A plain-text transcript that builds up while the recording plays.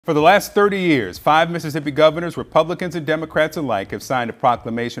For the last 30 years, 5 Mississippi governors, Republicans and Democrats alike, have signed a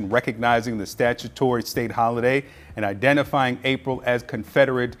proclamation recognizing the statutory state holiday and identifying April as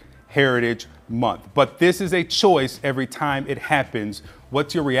Confederate Heritage Month. But this is a choice every time it happens.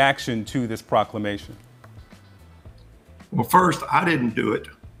 What's your reaction to this proclamation? Well, first, I didn't do it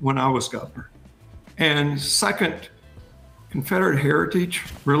when I was governor. And second, Confederate heritage,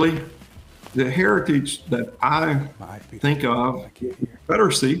 really? The heritage that I think of,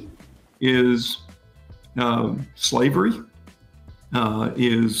 Confederacy, is slavery,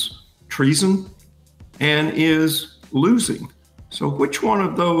 is treason, and is losing. So which one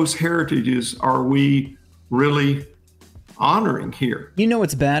of those heritages are we really honoring here? You know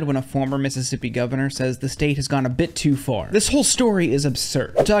it's bad when a former Mississippi governor says the state has gone a bit too far. This whole story is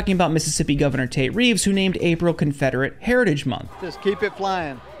absurd. We're talking about Mississippi Governor Tate Reeves, who named April Confederate Heritage Month. Just keep it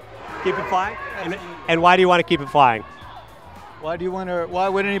flying. Keep it flying? And why do you want to keep it flying? Why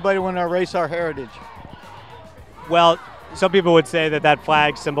would anybody want to erase our heritage? Well, some people would say that that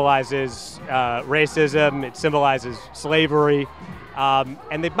flag symbolizes racism, it symbolizes slavery,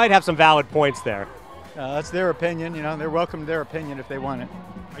 and they might have some valid points there. That's their opinion, you know, they're welcome to their opinion if they want it.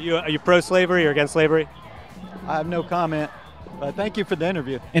 Are you pro-slavery or against slavery? I have no comment. Thank you for the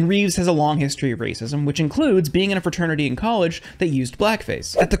interview. And Reeves has a long history of racism, which includes being in a fraternity in college that used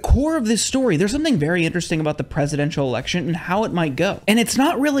blackface. At the core of this story, there's something very interesting about the presidential election and how it might go. And it's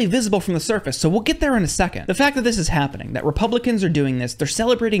not really visible from the surface, so we'll get there in a second. The fact that this is happening, that Republicans are doing this, they're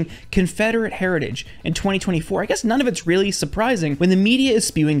celebrating Confederate heritage in 2024, I guess none of it's really surprising when the media is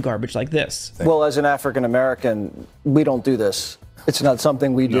spewing garbage like this. Well, as an African American, we don't do this. It's not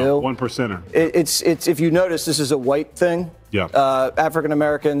something we do. No, 1%er. It's if you notice, this is a white thing. Yeah. African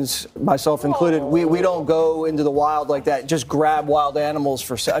Americans, myself included, we don't go into the wild like that. Just grab wild animals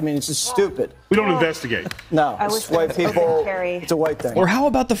for. I mean, it's just stupid. We don't investigate. No, it's white people. It's a white thing. Or how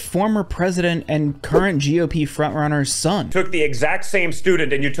about the former president and current GOP frontrunner's son? Took the exact same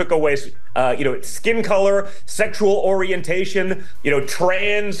student and you took away, skin color, sexual orientation,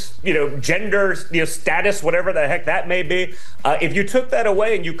 trans, gender, status, whatever the heck that may be. If you took that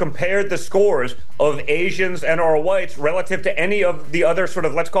away and you compared the scores of Asians and or whites relative to any of the other sort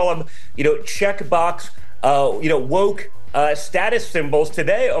of, let's call them, checkbox, woke status symbols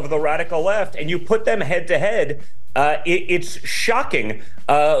today of the radical left, and you put them head to head, it's shocking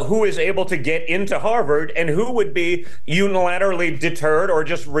who is able to get into Harvard and who would be unilaterally deterred or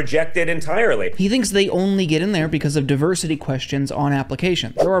just rejected entirely. He thinks they only get in there because of diversity questions on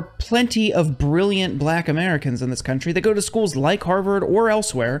applications. There are plenty of brilliant black Americans in this country that go to schools like Harvard or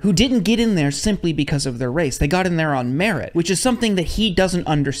elsewhere who didn't get in there simply because of their race. They got in there on merit, which is something that he doesn't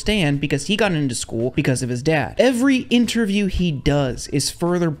understand because he got into school because of his dad. Every interview he does is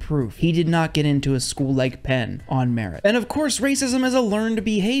further proof he did not get into a school like Penn on merit. And of course, racism is a learned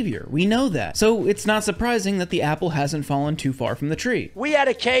behavior. We know that. So it's not surprising that the apple hasn't fallen too far from the tree. We had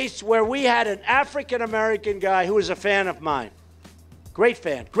a case where we had an African-American guy who was a fan of mine. Great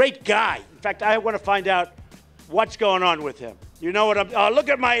fan, great guy. In fact, I want to find out what's going on with him. You know what look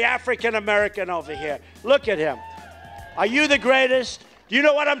at my African-American over here. Look at him. Are you the greatest? Do you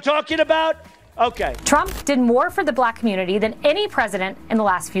know what I'm talking about? Okay. Trump did more for the black community than any president in the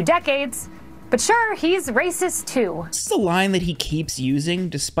last few decades. But sure, he's racist too. This is a line that he keeps using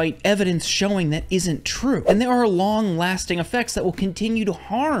despite evidence showing that isn't true. And there are long-lasting effects that will continue to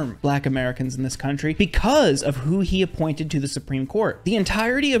harm black Americans in this country because of who he appointed to the Supreme Court. The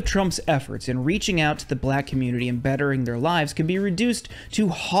entirety of Trump's efforts in reaching out to the black community and bettering their lives can be reduced to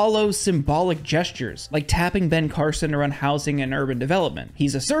hollow symbolic gestures, like tapping Ben Carson around housing and urban development.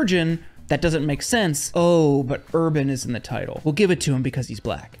 He's a surgeon. That doesn't make sense. Oh, but urban is in the title. We'll give it to him because he's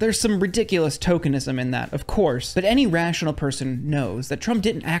black. There's some ridiculous tokenism in that, of course, but any rational person knows that Trump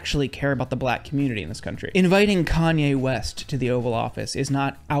didn't actually care about the black community in this country. Inviting Kanye West to the Oval Office is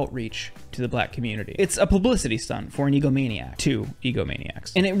not outreach to the black community. It's a publicity stunt for an egomaniac, two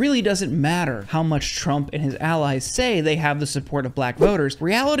egomaniacs. And it really doesn't matter how much Trump and his allies say they have the support of black voters.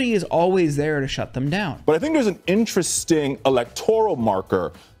 Reality is always there to shut them down. But I think there's an interesting electoral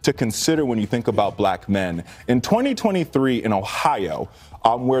marker to consider when you think about black men. In 2023 in Ohio,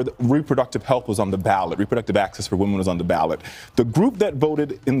 where reproductive health was on the ballot, reproductive access for women was on the ballot, the group that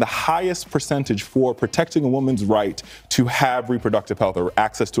voted in the highest percentage for protecting a woman's right to have reproductive health or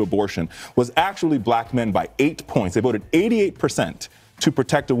access to abortion was actually black men by 8 points. They voted 88% to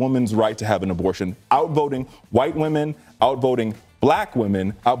protect a woman's right to have an abortion, outvoting white women, outvoting black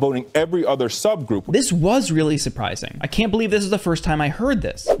women outvoting every other subgroup. This was really surprising. I can't believe this is the first time I heard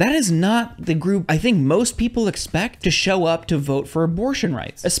this. That is not the group I think most people expect to show up to vote for abortion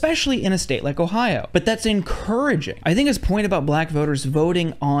rights, especially in a state like Ohio. But that's encouraging. I think his point about black voters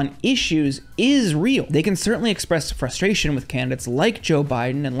voting on issues is real. They can certainly express frustration with candidates like Joe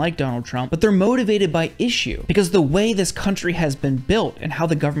Biden and like Donald Trump, but they're motivated by issue because the way this country has been built and how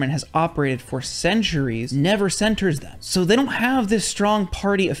the government has operated for centuries never centers them. So they don't have this strong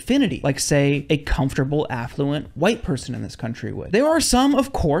party affinity like, say, a comfortable, affluent white person in this country would. There are some,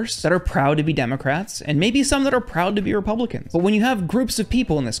 of course, that are proud to be Democrats and maybe some that are proud to be Republicans. But when you have groups of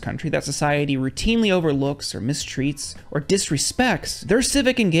people in this country that society routinely overlooks or mistreats or disrespects, their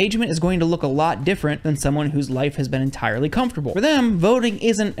civic engagement is going to look a lot different than someone whose life has been entirely comfortable. For them, voting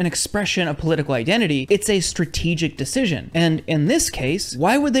isn't an expression of political identity, it's a strategic decision. And in this case,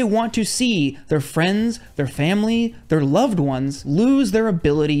 why would they want to see their friends, their family, their loved ones lose their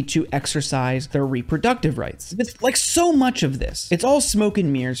ability to exercise their reproductive rights? It's like so much of this, it's all smoke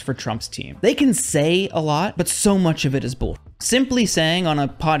and mirrors for Trump's team. They can say a lot, but so much of it is bullshit. Simply saying on a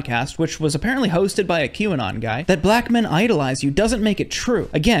podcast, which was apparently hosted by a QAnon guy, that black men idolize you doesn't make it true.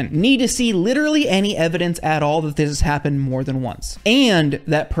 Again, need to see literally any evidence at all that this has happened more than once. And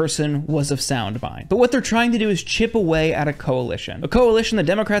that person was of sound mind. But what they're trying to do is chip away at a coalition the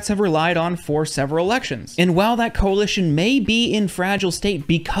Democrats have relied on for several elections. And while that coalition may be in fragile state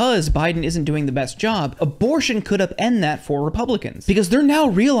because Biden isn't doing the best job, abortion could upend that for Republicans because they're now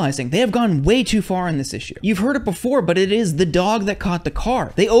realizing they have gone way too far in this issue. You've heard it before, but it is the dog that caught the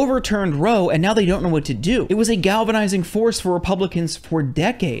car. They overturned Roe and now they don't know what to do. It was a galvanizing force for Republicans for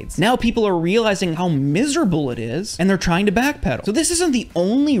decades. Now people are realizing how miserable it is and they're trying to backpedal. So this isn't the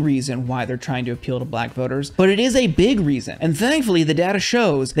only reason why they're trying to appeal to black voters, but it is a big reason. And thankfully the data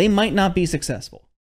shows they might not be successful.